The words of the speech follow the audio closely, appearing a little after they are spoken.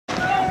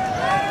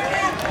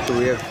So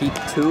we have heat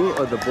 2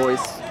 of the boys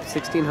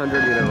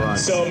 1600 meter run.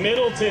 So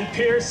Middleton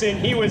Pearson,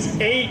 he was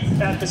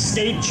 8th at the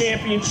state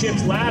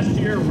championships last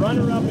year,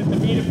 runner-up at the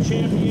Meet of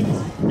Champions,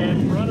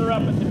 and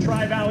runner-up at the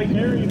Tri-Valley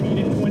Area Meet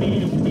in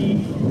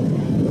 2018.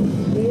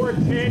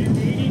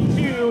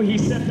 4:10.82, he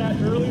set that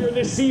earlier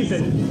this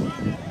season.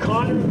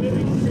 Connor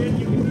Livingston,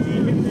 you can see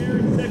him there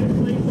in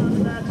second place on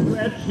the back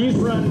stretch. He's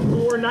run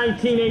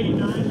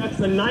 4:19.89. That's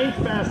the 9th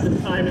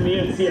fastest time in the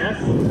NCS.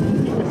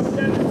 He was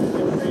 7th in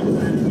the race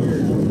last year.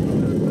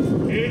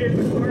 Aiden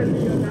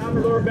McCarthy of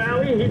Amador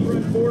Valley, he's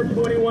run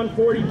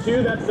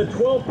 4:21.42. That's the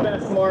 12th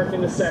best mark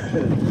in the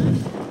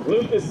section.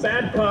 Lucas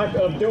Badcock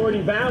of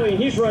Doherty Valley,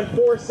 he's run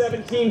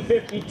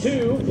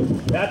 4:17.52.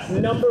 That's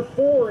number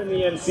 4 in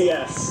the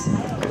NCS.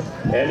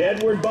 And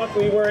Edward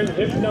Buckley wearing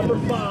hip number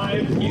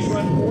 5, he's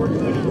run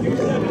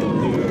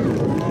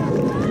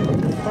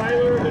 4:22.72.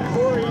 Tyler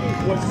Vittori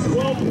was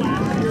 12th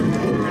last year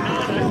for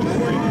Granada, he's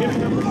wearing hip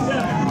number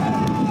 7.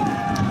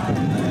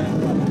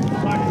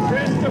 But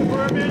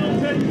Christopher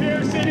Middleton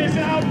Pearson is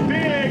out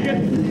big,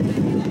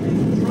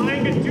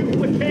 trying to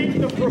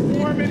duplicate the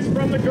performance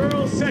from the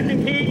girls'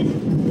 second heat.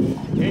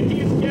 And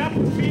he's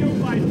gapped the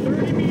field by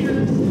 30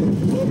 meters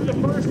over the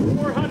first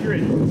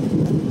 400.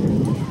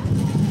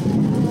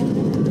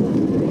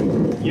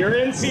 Your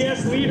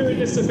NCS leader in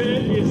this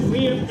event is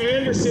Liam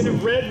Anderson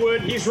of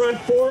Redwood. He's run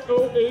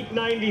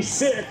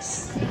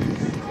 4:08.96.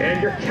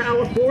 And your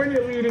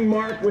California leading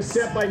mark was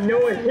set by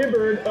Noah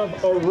Hibbard of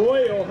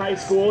Arroyo High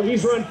School.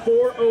 He's run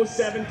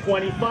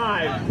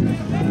 4:07.25.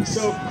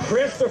 So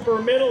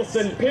Christopher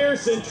Middleton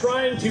Pearson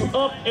trying to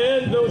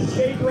upend those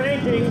state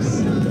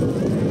rankings,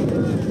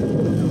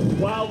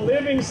 while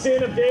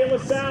Livingston of De La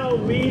Salle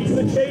leads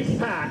the chase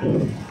pack.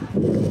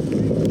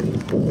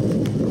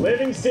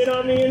 Livingston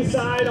on the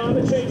inside on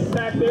the chase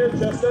pack there,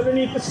 just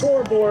underneath the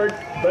scoreboard.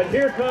 But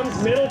here comes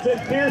Middleton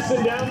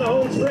Pearson down the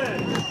home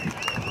stretch.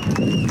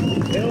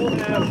 He'll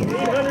have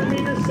 800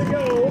 meters to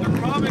go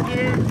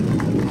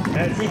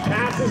as he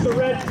passes the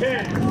red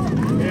tent.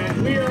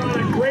 And we are on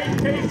a great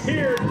pace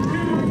here,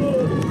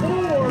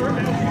 2:04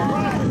 as he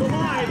crosses the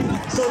line.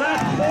 So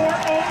that's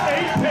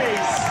 4:08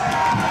 pace.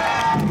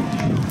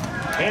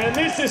 And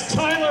this is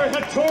Tyler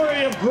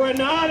Hattori of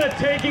Granada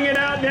taking it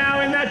out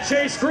now in that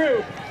chase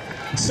group.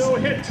 So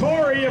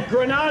Hattori of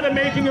Granada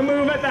making a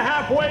move at the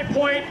halfway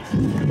point,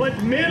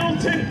 but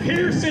Middleton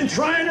Pearson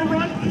trying to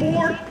run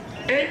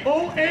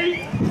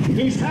 4:08.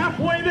 He's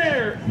halfway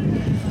there.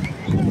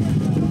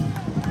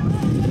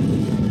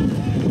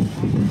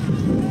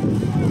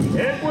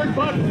 Edward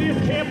Buckley of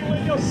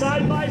Campolindo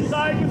side by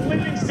side with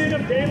Livingston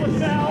of De La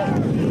Salle,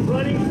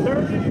 running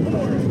 3rd and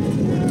 4th.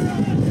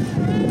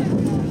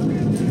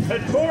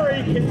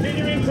 Hattori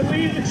continuing to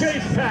lead the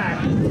chase pack,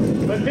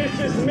 but this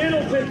is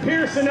Middleton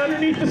Pearson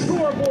underneath the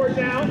scoreboard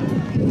now.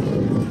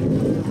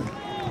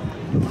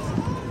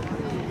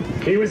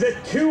 He was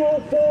at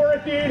 2:04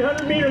 at the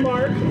 800 meter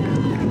mark.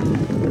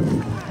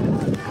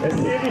 As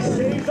if he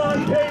stays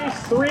on pace,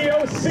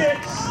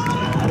 3:06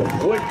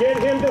 would get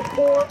him to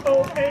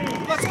 4:08.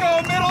 Let's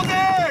go,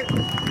 Middleton!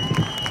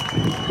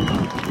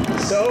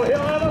 So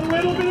he'll have a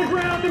little bit of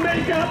ground to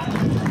make up.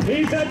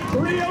 He's at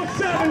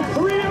 3:07,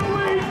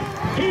 3:08.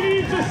 He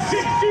needs a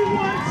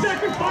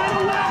 61-second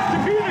final lap to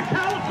be the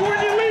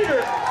California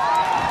leader.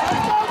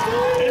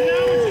 And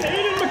now it's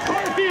Aiden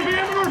McCarthy of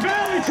Amador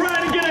Valley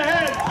trying to get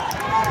ahead.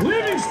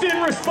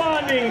 Livingston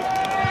responding.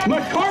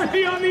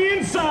 McCarthy on the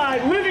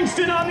inside,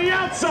 Livingston on the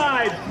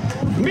outside.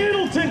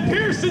 Middleton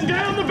Pearson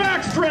down the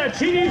backstretch.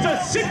 He needs a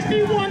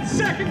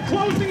 61-second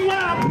closing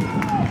lap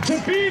to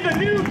be the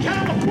new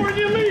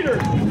California leader.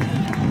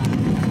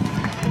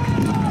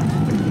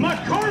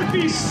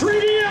 McCarthy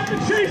streaking out the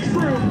chase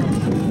group.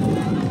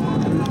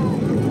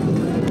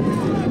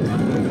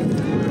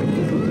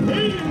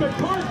 Aiden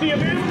McCarthy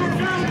of Amador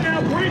Valley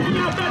now breaking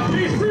out that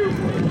chase group.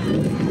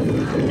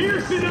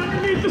 Pearson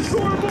underneath the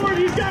scoreboard.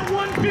 He's got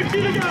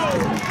 150 to go.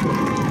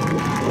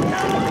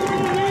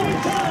 California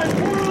leading time,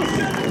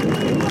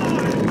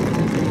 4:07.25.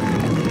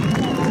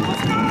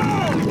 Let's go!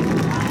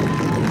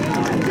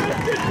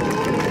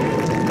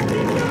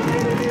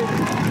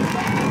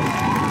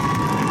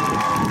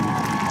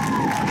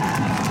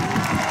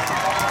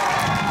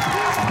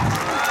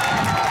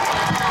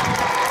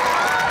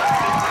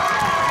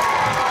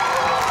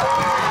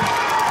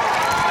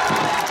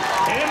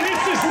 And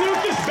this is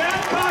Lucas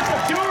Babcock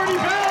of Doherty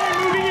Valley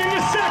moving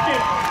into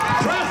second.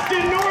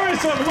 Preston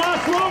Norris of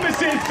Las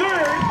Lomas in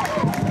third.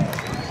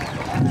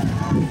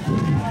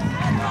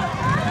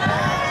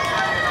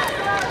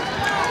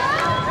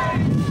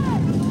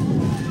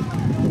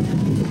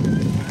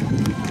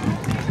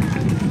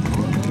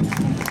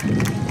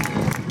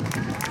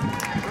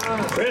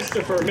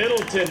 Christopher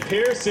Middleton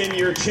Pearson,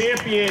 your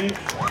champion.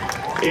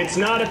 It's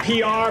not a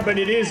PR, but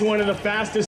it is one of the fastest